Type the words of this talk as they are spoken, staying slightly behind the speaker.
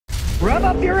Rev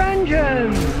up your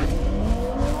engine.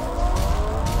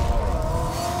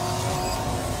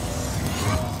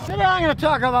 Today I'm going to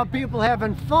talk about people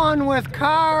having fun with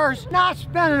cars, not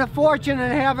spending a fortune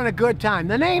and having a good time.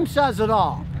 The name says it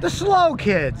all. The slow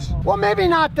kids. Well, maybe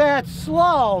not that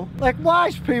slow, like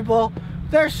wise people.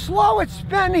 They're slow at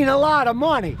spending a lot of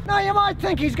money. Now, you might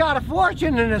think he's got a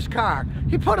fortune in his car.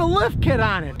 He put a lift kit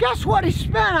on it. Guess what he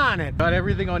spent on it? Got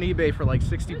everything on eBay for like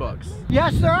 60 bucks.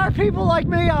 Yes, there are people like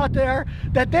me out there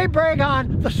that they brag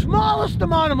on the smallest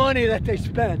amount of money that they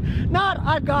spend. Not,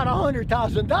 I've got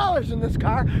 $100,000 in this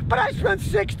car, but I spent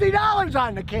 $60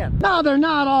 on the kit. Now, they're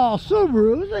not all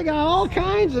Subarus. They got all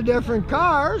kinds of different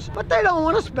cars, but they don't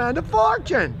want to spend a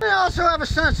fortune. They also have a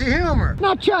sense of humor.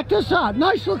 Now, check this out.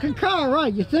 Nice looking car,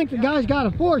 right? You think the guy's got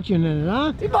a fortune in it,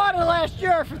 huh? He bought it last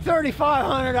year for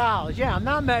 $3,500. Yeah, I'm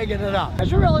not making it up.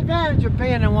 There's a real advantage of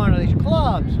being in one of these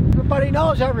clubs. Everybody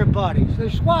knows everybody. So they're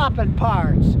swapping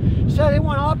parts. So they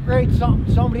want to upgrade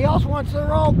something. Somebody else wants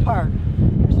their old part.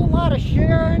 There's a lot of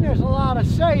sharing. There's a lot of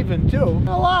saving, too.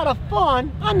 A lot of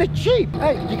fun on the cheap.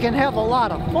 Hey, you can have a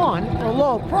lot of fun for a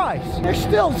low price. They're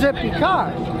still zippy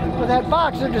cars. With that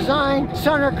boxer design,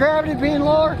 center of gravity being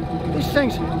lower, these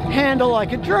things handle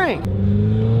like a dream.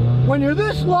 When you're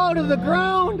this low to the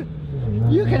ground,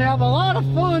 you can have a lot of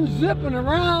fun zipping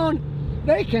around.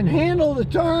 They can handle the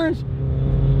turns.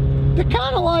 They're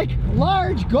kind of like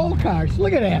large go-karts.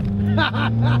 Look at that.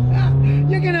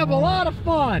 You can have a lot of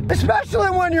fun, especially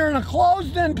when you're in a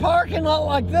closed-in parking lot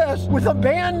like this with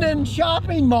abandoned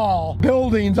shopping mall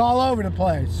buildings all over the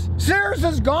place. Sears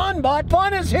is gone, but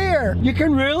fun is here. You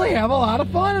can really have a lot of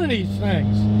fun in these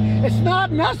things. It's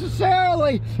not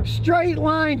necessarily straight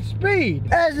line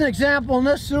speed. As an example, in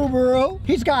this Subaru,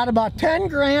 he's got about 10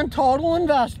 grand total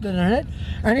invested in it,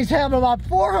 and he's having about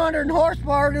 400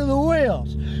 horsepower to the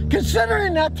wheels.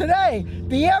 Considering that today,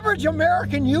 the average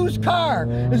American used car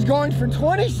is going for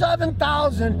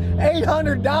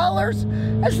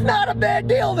 $27,800, it's not a bad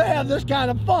deal to have this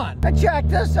kind of fun. And check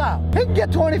this out. He can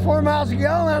get 24 miles a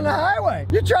gallon on the highway.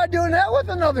 You try doing that with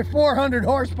another 400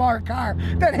 horsepower car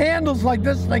that handles like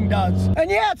this thing does. And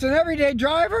yeah, it's an everyday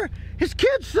driver. His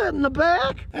kids sit in the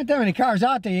back. Not that many cars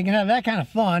out there you can have that kind of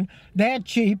fun, that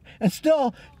cheap, and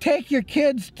still take your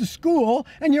kids to school,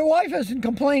 and your wife isn't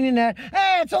complaining that,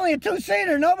 hey, it's only a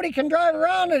two-seater, nobody can drive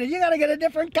around in it, you gotta get a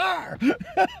different car.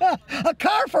 A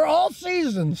car for all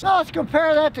seasons. Now let's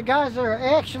compare that to guys that are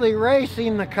actually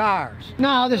racing the cars.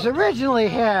 Now, this originally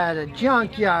had a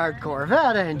junkyard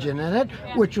Corvette engine in it,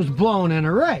 which was blown in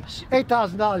a race.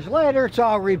 $8,000 later, it's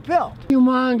all rebuilt.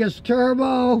 Humongous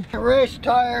turbo, race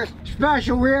tires,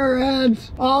 special rear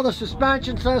ends, all the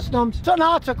suspension systems. So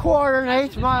now it's a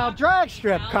 1/4 mile drag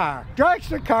strip car. Drag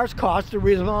strip cars cost a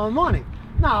reasonable amount of money.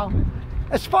 Now,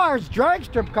 as far as drag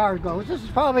strip cars goes, this is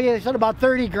probably, they said, about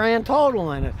 30 grand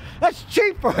total in it. That's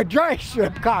cheap for a drag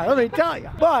strip car, let me tell you.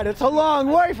 But it's a long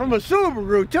way from a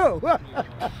Subaru, too.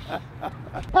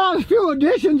 A few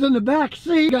additions in the back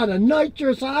seat. Got a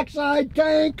nitrous oxide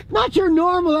tank. Not your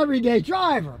normal everyday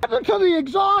driver. Look at the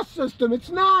exhaust system. It's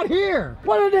not here.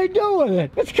 What did they do with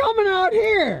it? It's coming out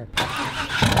here.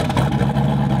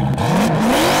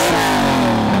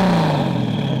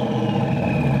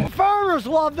 Farmers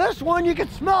love this one. You can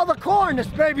smell the corn. This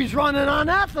baby's running on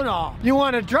ethanol. You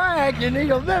want to drag, you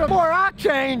need a little more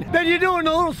octane than you do in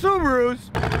the little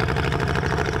Subarus.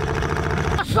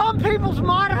 Some people's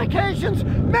modifications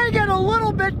may get a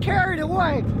little bit carried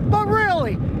away, but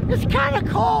really, it's kind of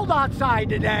cold outside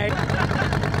today.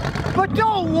 But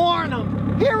don't warn him.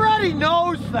 He already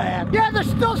knows that. Yeah, there's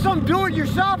still some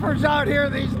do-it-yourselfers out here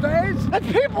these days. And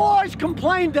people always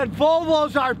complain that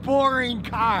Volvos are boring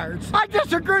cars. I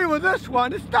disagree with this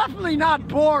one. It's definitely not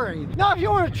boring. Now, if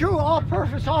you want a true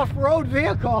all-purpose off-road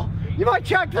vehicle, you might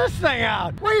check this thing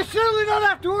out. Well, you certainly don't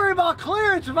have to worry about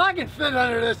clearance if I can fit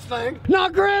under this thing. Now,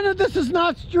 granted, this is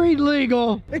not street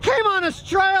legal. It came on this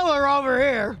trailer over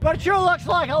here, but it sure looks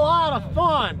like a lot of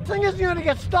fun. This thing isn't gonna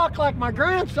get stuck like my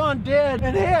grandson did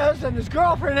and his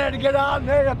girlfriend had to get out and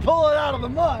they had to pull it out of the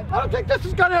mud. I don't think this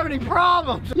is gonna have any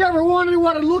problems. You ever wondered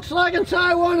what it looks like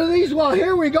inside one of these? Well,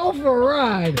 here we go for a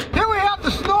ride. Here we have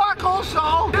the snorkel,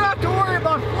 so you don't have to worry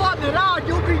about flooding it out.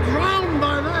 You'll be drowned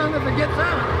by then if it gets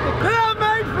out. They're not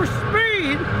made for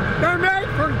speed, they're made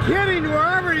for getting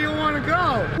wherever you want to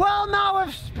go. Well, now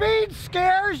if speed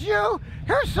scares you,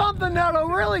 here's something that'll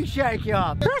really shake you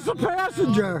up. Here's the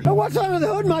passenger. And what's under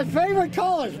the hood? My favorite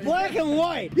colors, black and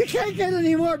white. You can't get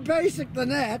any more basic than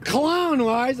that.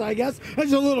 Clown-wise, I guess,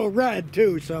 there's a little red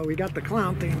too, so we got the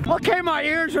clown theme. Okay, my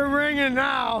ears are ringing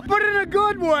now, but in a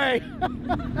good way.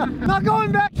 Now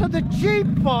going back to the cheap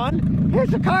fun,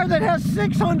 here's a car that has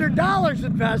 $600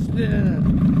 invested in it.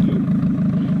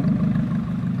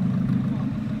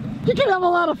 You can have a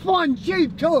lot of fun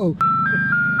cheap too.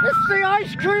 It's the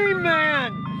ice cream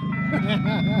man.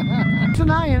 So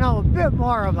now you know a bit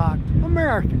more about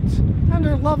Americans and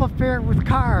their love affair with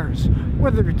cars,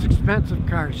 whether it's expensive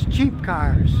cars, cheap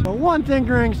cars. But one thing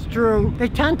rings true, they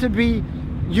tend to be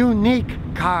unique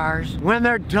cars when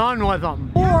they're done with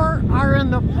them or are in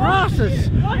the process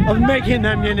of making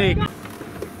them unique.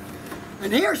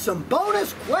 And here's some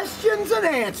bonus questions and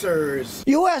answers.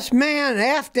 U.S. man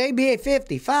aft ABA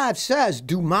 55 says,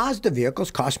 do Mazda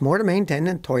vehicles cost more to maintain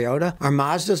than Toyota? Are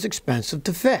Mazdas expensive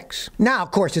to fix? Now,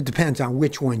 of course, it depends on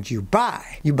which ones you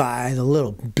buy. You buy the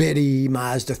little bitty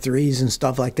Mazda 3s and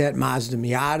stuff like that, Mazda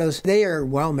Miatas. They are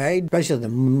well made, especially the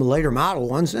later model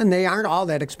ones, and they aren't all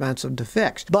that expensive to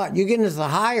fix. But you get into the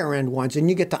higher end ones and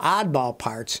you get the oddball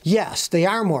parts. Yes, they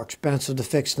are more expensive to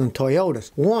fix than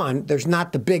Toyotas. One, there's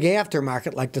not the big aftermarket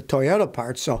like the Toyota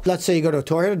parts. So let's say you go to a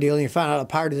Toyota deal and you find out a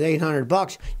part is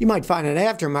 $800. You might find an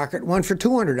aftermarket one for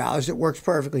 $200 that works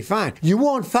perfectly fine. You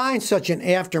won't find such an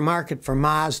aftermarket for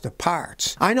Mazda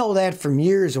parts. I know that from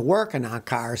years of working on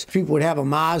cars. People would have a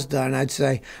Mazda and I'd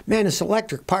say, man, this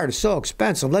electric part is so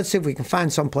expensive. Let's see if we can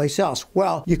find someplace else.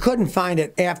 Well, you couldn't find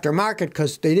it aftermarket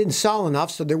because they didn't sell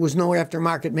enough, so there was no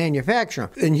aftermarket manufacturer.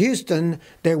 In Houston,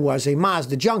 there was a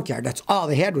Mazda junkyard. That's all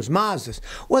they had was Mazdas.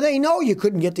 Well, they know you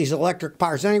couldn't get these electric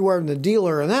parts anywhere in the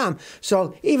dealer or them,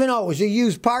 so even though it was a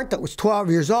used part that was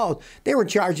 12 years old, they were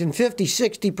charging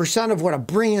 50–60% of what a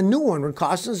brand new one would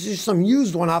cost. This is just some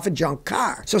used one off a junk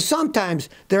car. So sometimes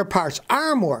their parts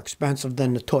are more expensive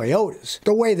than the Toyotas.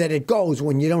 The way that it goes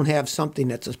when you don't have something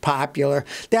that's as popular.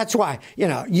 That's why, you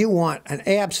know, you want an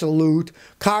absolute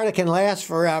car that can last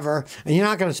forever, and you're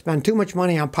not going to spend too much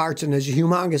money on parts and there's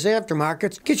humongous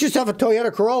aftermarkets. Get yourself a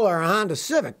Toyota Corolla or a Honda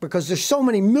Civic because there's so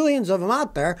many millions of them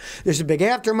out there. There's a big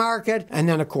aftermarket, and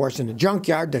then of course in the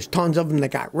junkyard there's tons of them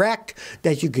that got wrecked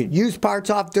that you could use parts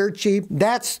off dirt cheap.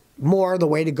 That's more the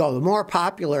way to go. The more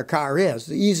popular a car is,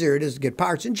 the easier it is to get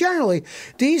parts. And generally,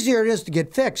 the easier it is to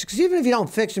get fixed. Because even if you don't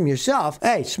fix them yourself,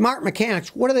 hey, smart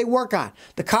mechanics, what do they work on?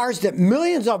 The cars that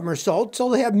millions of them are sold,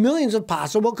 so they have millions of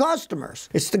possible customers.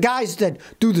 It's the guys that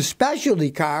do the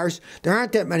specialty cars. There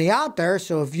aren't that many out there,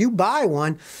 so if you buy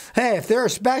one, hey, if they're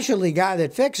a specialty guy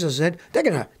that fixes it, they're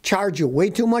going to charge you way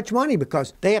too much money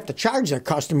because they have to charge their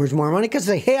customers more money because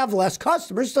they have less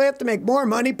customers, so they have to make more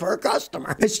money per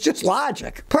customer. It's just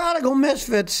logic. Prodigal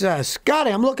Misfit says,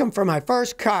 Scotty, I'm looking for my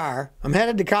first car. I'm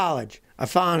headed to college. I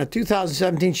found a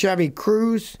 2017 Chevy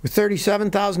Cruze with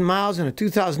 37,000 miles and a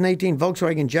 2018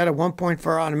 Volkswagen Jetta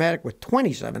 1.4 automatic with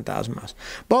 27,000 miles.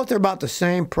 Both are about the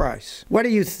same price. What do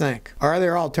you think? Are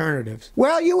there alternatives?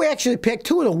 Well, you actually picked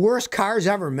two of the worst cars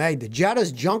ever made. The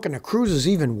Jetta's junk and the Cruze is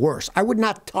even worse. I would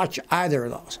not touch either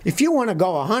of those. If you want to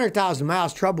go 100,000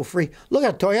 miles trouble-free, look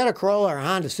at a Toyota Corolla or a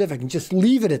Honda Civic and just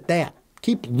leave it at that.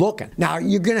 Keep looking. Now,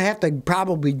 you're going to have to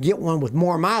probably get one with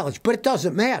more mileage, but it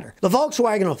doesn't matter. The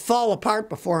Volkswagen will fall apart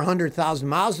before 100,000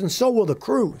 miles, and so will the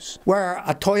Cruze. Where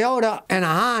a Toyota and a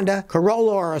Honda,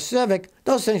 Corolla or a Civic,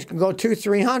 those things can go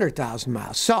 200–300,000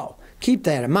 miles. So, keep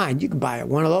that in mind. You can buy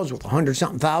one of those with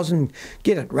 100-something thousand,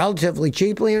 get it relatively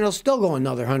cheaply, and it'll still go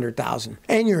another 100,000.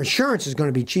 And your insurance is going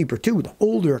to be cheaper too. The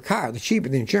older a car, the cheaper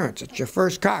the insurance. It's your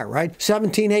first car, right?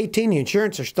 17, 18, the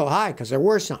insurance are still high because they're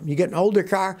worth something. You get an older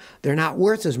car, they're not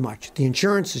worth as much. The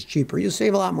insurance is cheaper. You'll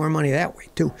save a lot more money that way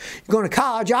too. You're going to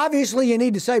college, obviously you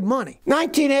need to save money.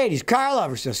 1980s, car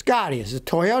lover says, Scotty, is a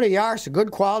Toyota Yaris a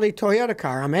good quality Toyota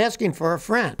car? I'm asking for a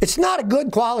friend. It's not a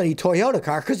good quality Toyota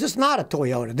car because it's not a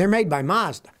Toyota. They're made by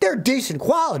Mazda. They're decent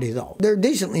quality though. They're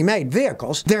decently made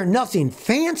vehicles. They're nothing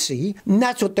fancy, and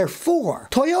that's what they're for.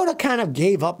 Toyota kind of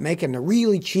gave up making the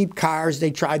really cheap cars.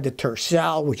 They tried the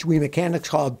Tercel, which we mechanics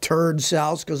called turd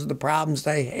cells because of the problems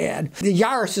they had. The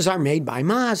Yarises are made by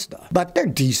Mazda, but they're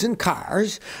decent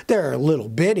cars. They're a little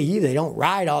bitty. They don't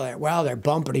ride all that well. They're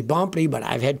bumpity, but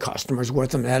I've had customers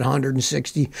with them that had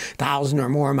 160,000 or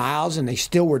more miles, and they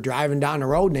still were driving down the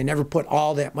road, and they never put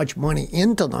all that much money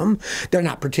into them. They're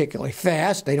not particularly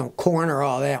fast. They don't corner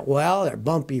all that well. They're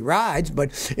bumpy rides,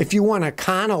 but if you want a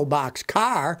Econo box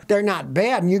car, they're not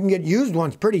bad, and you can get used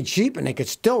ones pretty cheap, and they could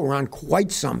still run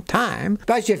quite some time,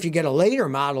 especially if you get a later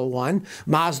model one.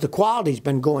 Mazda quality's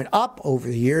been going up over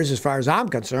the years as far as I'm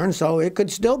concerned, so it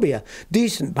could still be a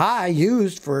decent buy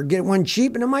used for get one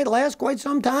cheap, and it might last quite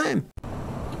some time.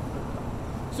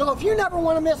 So if you never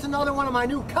want to miss another one of my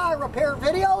new car repair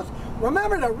videos,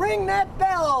 remember to ring that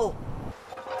bell.